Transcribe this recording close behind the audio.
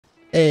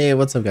Hey,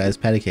 what's up guys,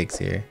 Pattycakes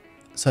here.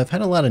 So I've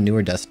had a lot of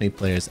newer Destiny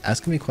players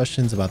asking me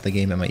questions about the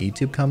game in my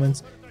YouTube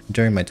comments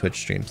during my Twitch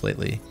streams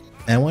lately,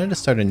 and I wanted to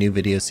start a new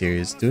video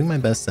series doing my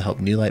best to help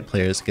new light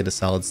players get a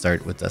solid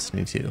start with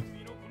Destiny 2.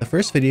 The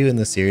first video in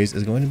this series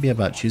is going to be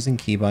about choosing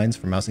keybinds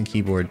for mouse and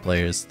keyboard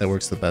players that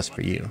works the best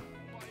for you.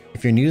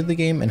 If you're new to the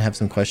game and have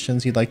some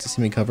questions you'd like to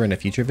see me cover in a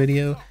future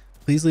video,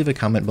 please leave a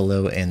comment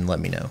below and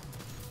let me know.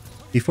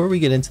 Before we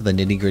get into the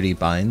nitty-gritty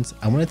binds,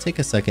 I want to take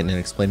a second and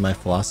explain my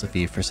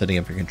philosophy for setting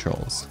up your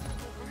controls.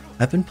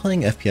 I've been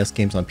playing FPS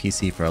games on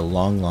PC for a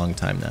long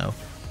time now,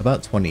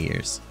 about 20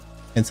 years,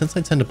 and since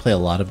I tend to play a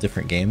lot of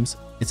different games,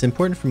 it's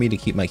important for me to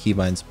keep my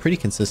keybinds pretty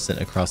consistent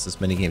across as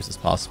many games as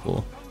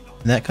possible,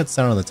 and that cuts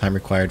down on the time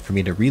required for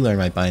me to relearn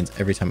my binds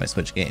every time I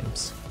switch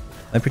games.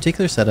 My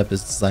particular setup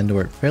is designed to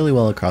work fairly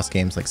well across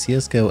games like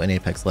CSGO and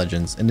Apex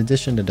Legends in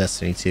addition to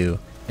Destiny 2,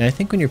 and I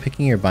think when you're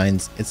picking your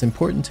binds, it's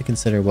important to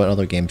consider what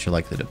other games you're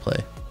likely to play.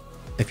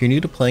 If you're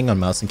new to playing on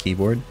mouse and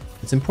keyboard,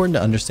 it's important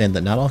to understand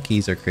that not all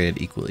keys are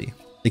created equally.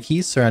 The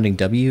keys surrounding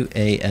W,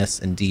 A, S,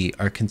 and D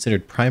are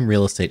considered prime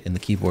real estate in the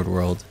keyboard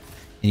world,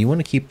 and you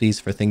want to keep these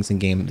for things in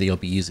game that you'll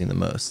be using the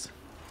most.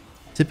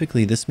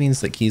 Typically, this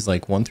means that keys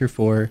like 1 through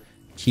 4,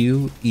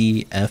 Q,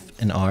 E, F,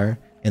 and R,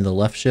 and the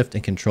left shift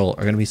and control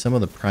are going to be some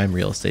of the prime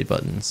real estate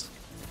buttons.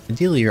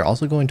 Ideally, you're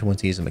also going to want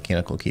to use a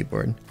mechanical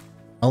keyboard.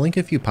 I'll link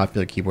a few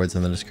popular keyboards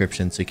in the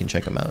description so you can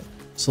check them out.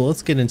 So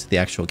let's get into the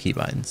actual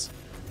keybinds.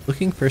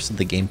 Looking first at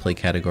the gameplay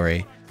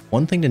category,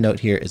 one thing to note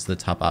here is the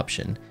top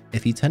option.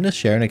 If you tend to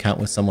share an account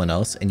with someone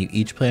else and you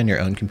each play on your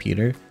own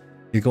computer,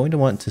 you're going to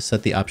want to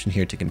set the option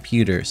here to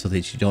computer so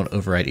that you don't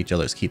overwrite each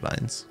other's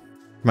keybinds.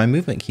 For my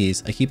movement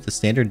keys, I keep the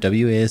standard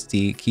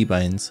WASD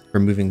keybinds for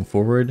moving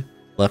forward,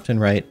 left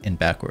and right, and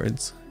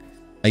backwards.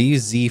 I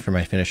use Z for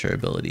my finisher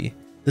ability.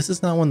 This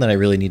is not one that I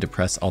really need to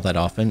press all that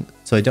often,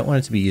 so I don't want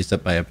it to be used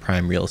up by a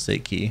prime real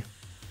estate key.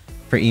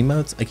 For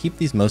emotes, I keep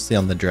these mostly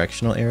on the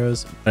directional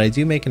arrows, but I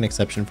do make an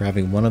exception for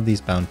having one of these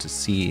bound to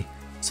C,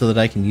 so that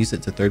I can use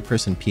it to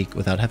third-person peek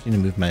without having to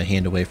move my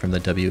hand away from the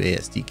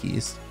WASD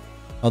keys.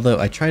 Although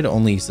I try to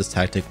only use this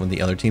tactic when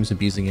the other team's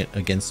abusing it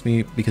against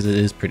me because it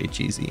is pretty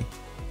cheesy.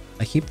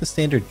 I keep the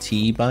standard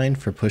T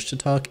bind for push to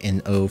talk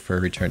and O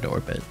for return to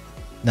orbit.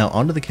 Now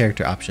onto the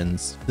character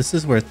options. This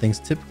is where things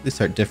typically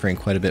start differing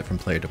quite a bit from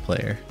player to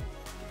player.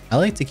 I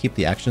like to keep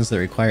the actions that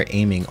require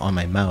aiming on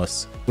my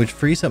mouse, which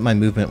frees up my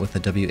movement with the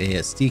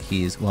WASD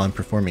keys while I'm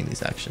performing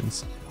these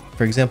actions.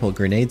 For example,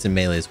 grenades and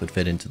melees would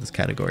fit into this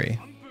category.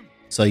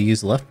 So I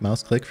use left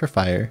mouse click for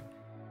fire,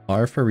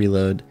 R for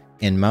reload,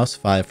 and mouse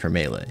 5 for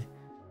melee.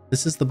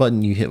 This is the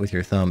button you hit with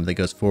your thumb that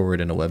goes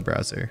forward in a web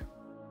browser.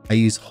 I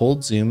use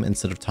hold zoom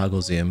instead of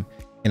toggle zoom,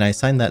 and I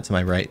assign that to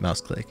my right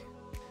mouse click.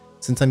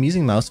 Since I'm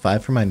using mouse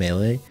 5 for my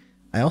melee,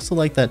 I also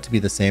like that to be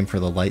the same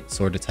for the light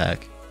sword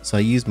attack, so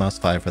I use mouse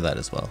 5 for that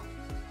as well.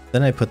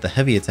 Then I put the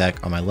heavy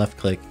attack on my left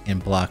click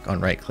and block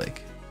on right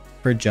click.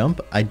 For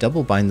jump, I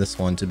double bind this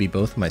one to be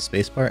both my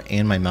spacebar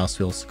and my mouse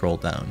wheel scroll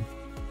down.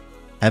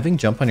 Having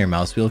jump on your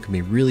mouse wheel can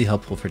be really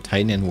helpful for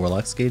Titan and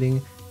Warlock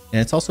skating,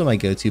 and it's also my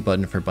go-to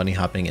button for bunny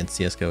hopping in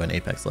CSGO and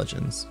Apex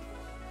Legends.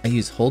 I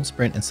use hold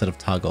sprint instead of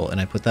toggle, and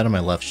I put that on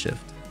my left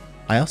shift.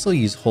 I also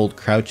use hold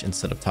crouch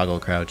instead of toggle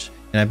crouch,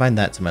 and I bind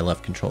that to my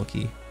left control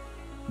key.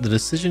 The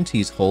decision to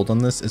use hold on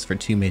this is for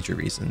two major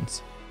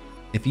reasons.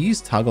 If you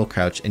use toggle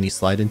crouch and you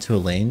slide into a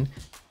lane,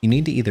 you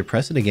need to either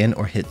press it again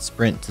or hit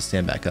sprint to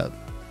stand back up,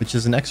 which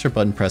is an extra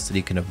button press that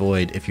you can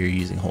avoid if you're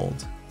using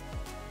hold.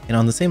 And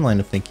on the same line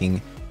of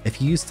thinking,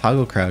 if you use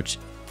toggle crouch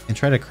and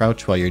try to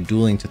crouch while you're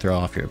dueling to throw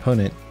off your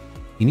opponent,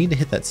 you need to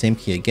hit that same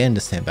key again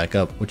to stand back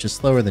up, which is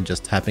slower than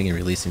just tapping and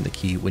releasing the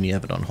key when you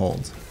have it on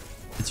hold.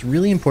 It's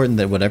really important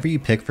that whatever you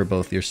pick for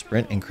both your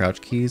sprint and crouch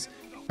keys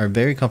are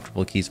very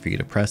comfortable keys for you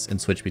to press and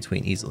switch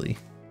between easily.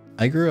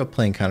 I grew up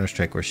playing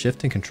Counter-Strike where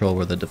shift and control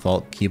were the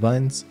default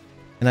keybinds,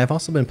 and I've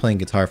also been playing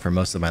guitar for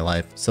most of my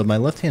life, so my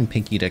left-hand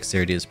pinky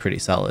dexterity is pretty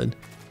solid.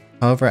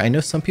 However, I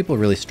know some people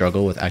really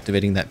struggle with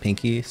activating that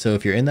pinky, so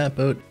if you're in that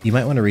boat, you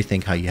might want to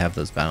rethink how you have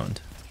those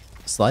bound.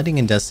 Sliding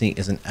in Destiny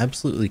is an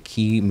absolutely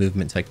key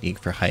movement technique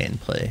for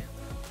high-end play.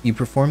 You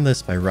perform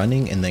this by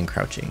running and then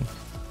crouching.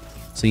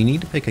 So you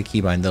need to pick a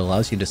keybind that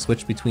allows you to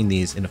switch between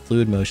these in a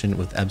fluid motion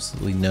with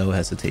absolutely no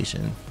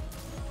hesitation.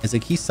 As a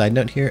key side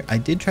note here, I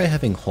did try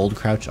having hold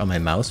crouch on my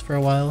mouse for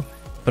a while,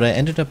 but I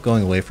ended up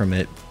going away from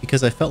it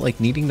because I felt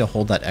like needing to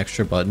hold that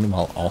extra button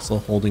while also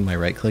holding my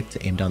right click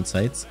to aim down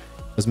sights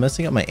was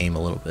messing up my aim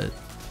a little bit.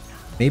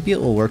 Maybe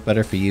it will work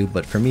better for you,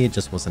 but for me it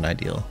just wasn't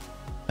ideal.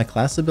 My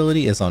class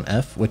ability is on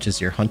F, which is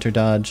your Hunter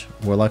Dodge,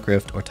 Warlock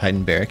Rift, or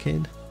Titan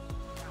Barricade.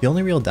 The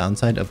only real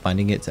downside of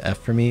binding it to F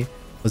for me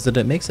was that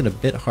it makes it a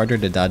bit harder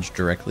to dodge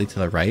directly to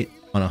the right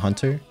on a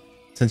Hunter,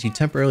 since you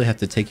temporarily have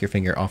to take your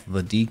finger off of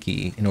the D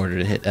key in order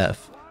to hit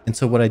F. And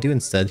so what I do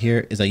instead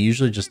here is I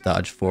usually just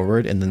dodge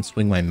forward and then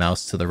swing my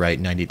mouse to the right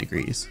 90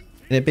 degrees.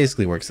 And it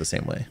basically works the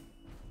same way.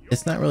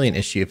 It's not really an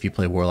issue if you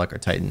play Warlock or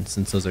Titan,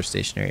 since those are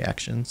stationary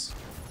actions.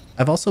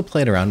 I've also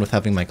played around with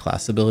having my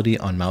class ability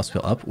on mouse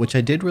wheel up, which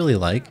I did really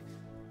like,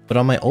 but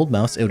on my old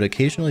mouse it would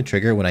occasionally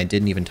trigger when I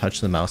didn't even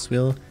touch the mouse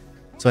wheel,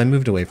 so I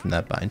moved away from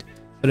that bind,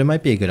 but it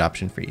might be a good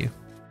option for you.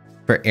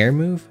 For air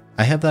move,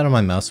 I have that on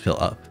my mouse wheel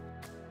up.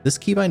 This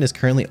keybind is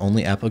currently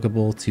only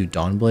applicable to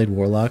Dawnblade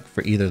Warlock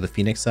for either the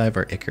Phoenix Dive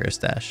or Icarus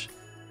Dash.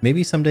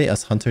 Maybe someday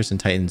us Hunters and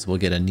Titans will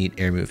get a neat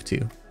air move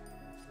too.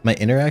 My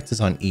interact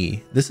is on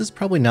E. This is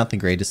probably not the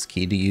greatest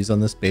key to use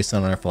on this based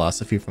on our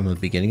philosophy from the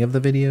beginning of the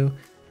video,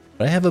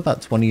 but I have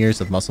about 20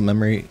 years of muscle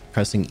memory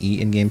pressing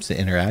E in games to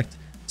interact,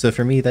 so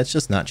for me that's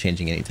just not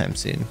changing anytime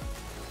soon.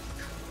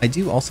 I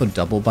do also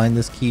double bind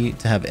this key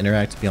to have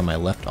interact be on my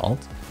left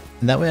alt,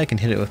 and that way I can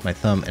hit it with my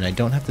thumb and I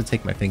don't have to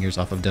take my fingers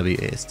off of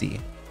WASD.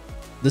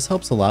 This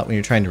helps a lot when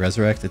you're trying to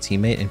resurrect a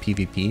teammate in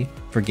PvP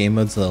for game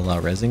modes that allow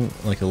rezzing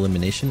like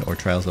Elimination or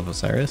Trials of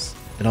Osiris.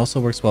 It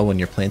also works well when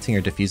you're planting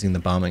or defusing the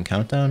bomb in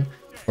Countdown,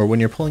 or when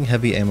you're pulling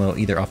heavy ammo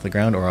either off the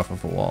ground or off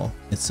of a wall,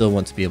 and still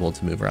want to be able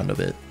to move around a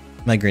bit.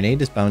 My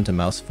grenade is bound to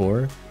mouse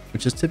 4,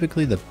 which is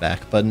typically the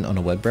back button on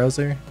a web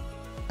browser.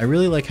 I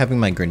really like having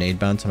my grenade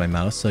bound to my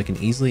mouse so I can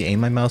easily aim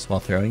my mouse while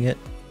throwing it,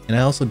 and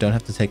I also don't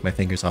have to take my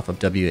fingers off of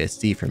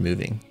WASD for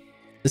moving.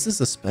 This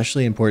is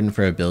especially important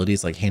for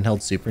abilities like Handheld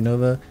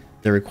Supernova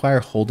that require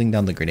holding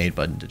down the grenade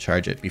button to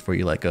charge it before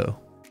you let go.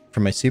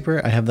 For my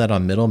super, I have that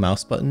on middle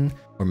mouse button,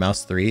 or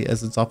mouse 3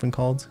 as it's often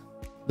called.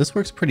 This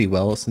works pretty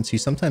well since you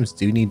sometimes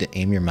do need to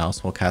aim your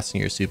mouse while casting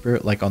your super,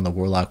 like on the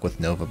Warlock with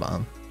Nova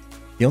Bomb.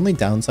 The only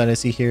downside I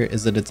see here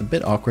is that it's a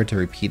bit awkward to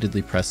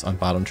repeatedly press on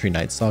Bottom Tree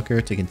Night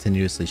Stalker to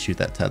continuously shoot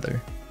that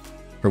tether.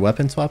 For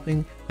weapon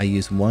swapping, I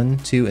use 1,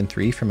 2, and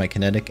 3 for my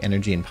kinetic,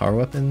 energy, and power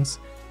weapons,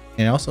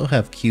 and I also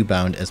have Q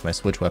bound as my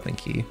switch weapon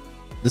key.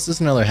 This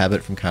is another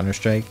habit from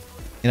Counter-Strike,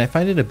 and I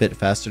find it a bit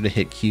faster to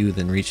hit Q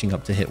than reaching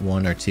up to hit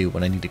 1 or 2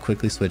 when I need to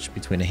quickly switch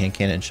between a hand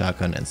cannon,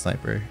 shotgun, and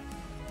sniper.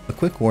 A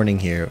quick warning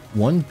here,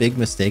 one big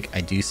mistake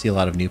I do see a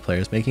lot of new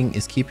players making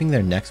is keeping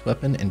their next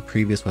weapon and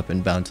previous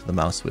weapon bound to the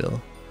mouse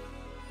wheel.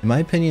 In my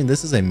opinion,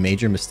 this is a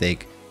major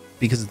mistake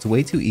because it's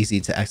way too easy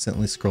to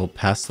accidentally scroll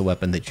past the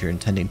weapon that you're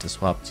intending to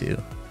swap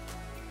to.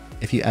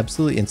 If you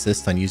absolutely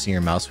insist on using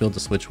your mouse wheel to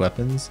switch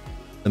weapons,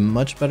 the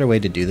much better way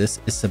to do this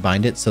is to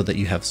bind it so that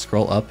you have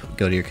scroll up,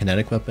 go to your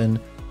kinetic weapon,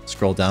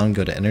 scroll down,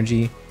 go to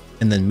energy,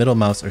 and then middle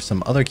mouse or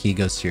some other key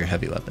goes to your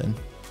heavy weapon.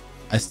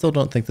 I still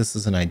don't think this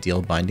is an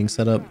ideal binding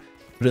setup,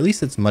 but at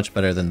least it's much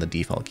better than the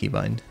default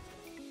keybind.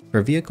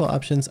 For vehicle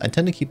options, I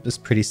tend to keep this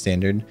pretty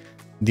standard.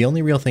 The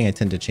only real thing I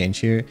tend to change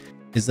here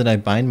is that I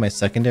bind my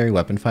secondary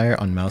weapon fire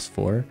on mouse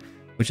 4,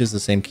 which is the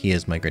same key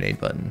as my grenade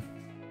button.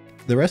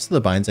 The rest of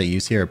the binds I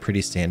use here are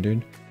pretty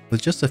standard,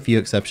 with just a few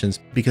exceptions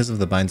because of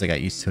the binds I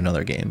got used to in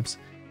other games.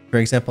 For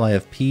example, I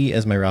have P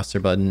as my roster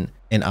button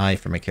and I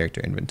for my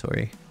character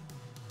inventory.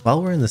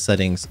 While we're in the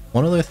settings,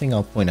 one other thing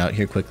I'll point out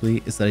here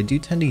quickly is that I do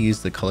tend to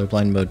use the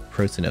colorblind mode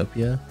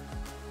Protanopia.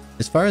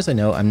 As far as I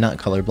know, I'm not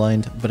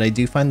colorblind, but I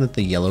do find that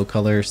the yellow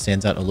color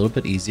stands out a little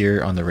bit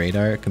easier on the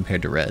radar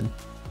compared to red,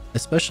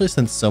 especially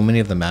since so many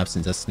of the maps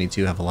in Destiny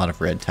 2 have a lot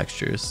of red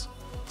textures.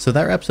 So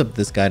that wraps up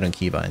this guide on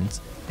keybinds.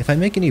 If I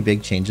make any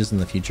big changes in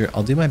the future,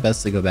 I'll do my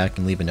best to go back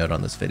and leave a note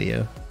on this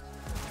video.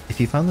 If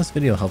you found this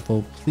video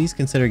helpful, please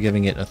consider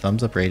giving it a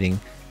thumbs up rating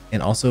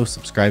and also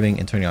subscribing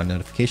and turning on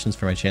notifications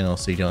for my channel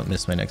so you don't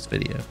miss my next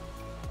video.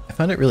 I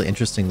found it really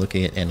interesting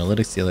looking at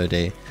analytics the other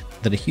day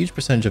that a huge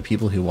percentage of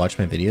people who watch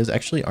my videos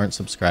actually aren't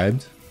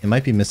subscribed and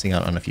might be missing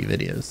out on a few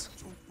videos.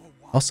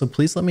 Also,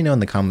 please let me know in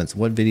the comments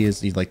what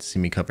videos you'd like to see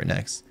me cover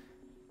next.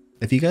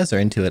 If you guys are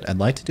into it, I'd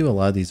like to do a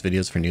lot of these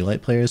videos for new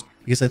light players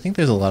because I think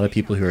there's a lot of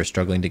people who are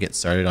struggling to get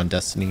started on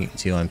Destiny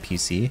 2 on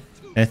PC,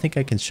 and I think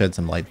I can shed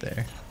some light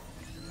there.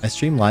 I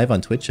stream live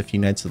on Twitch a few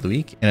nights of the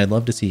week, and I'd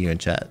love to see you in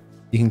chat.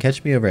 You can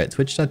catch me over at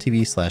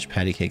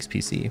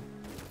twitch.tv/pattycakespc.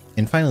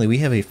 And finally, we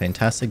have a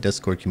fantastic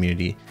Discord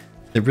community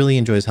that really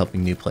enjoys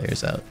helping new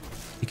players out.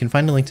 You can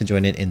find a link to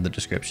join it in the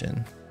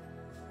description.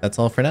 That's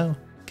all for now.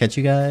 Catch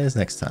you guys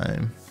next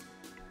time.